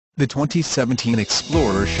The 2017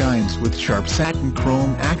 Explorer shines with sharp satin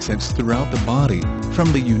chrome accents throughout the body,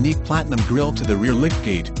 from the unique platinum grille to the rear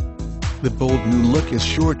liftgate. The bold new look is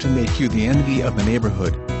sure to make you the envy of the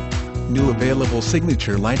neighborhood. New available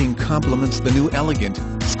signature lighting complements the new elegant,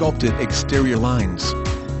 sculpted exterior lines.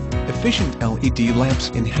 Efficient LED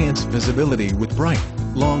lamps enhance visibility with bright,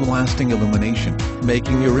 long-lasting illumination,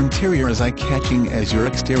 making your interior as eye-catching as your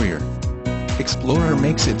exterior. Explorer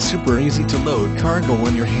makes it super easy to load cargo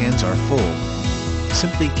when your hands are full.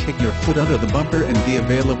 Simply kick your foot out of the bumper and the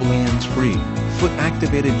available hands-free,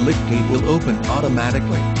 foot-activated liftgate will open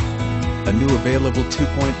automatically. A new available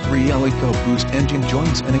 2.3L EcoBoost engine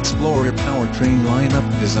joins an Explorer powertrain lineup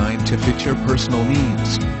designed to fit your personal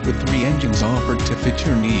needs, with 3 engines offered to fit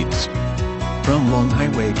your needs. From long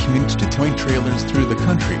highway commutes to toy trailers through the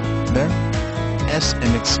country, there's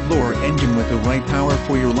an Explorer engine with the right power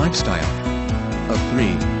for your lifestyle. A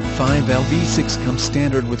 3.5L V6 comes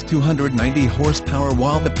standard with 290 horsepower,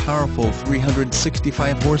 while the powerful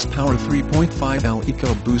 365 horsepower 3.5L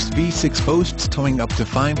EcoBoost V6 boasts towing up to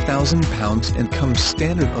 5,000 pounds and comes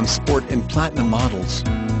standard on Sport and Platinum models.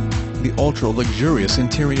 The ultra-luxurious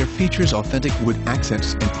interior features authentic wood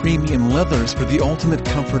accents and premium leathers for the ultimate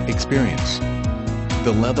comfort experience.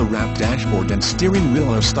 The leather-wrapped dashboard and steering wheel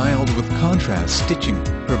are styled with contrast stitching,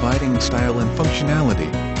 providing style and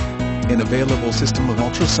functionality. An available system of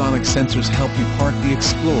ultrasonic sensors help you park the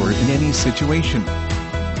Explorer in any situation.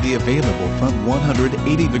 The available front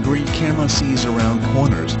 180-degree camera sees around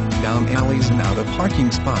corners, down alleys and out of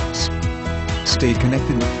parking spots. Stay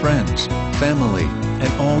connected with friends, family,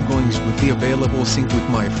 and all goings with the available sync with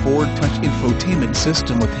MyFord Touch infotainment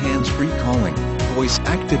system with hands-free calling,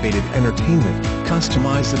 voice-activated entertainment,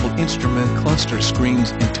 customizable instrument cluster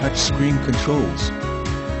screens and touch screen controls.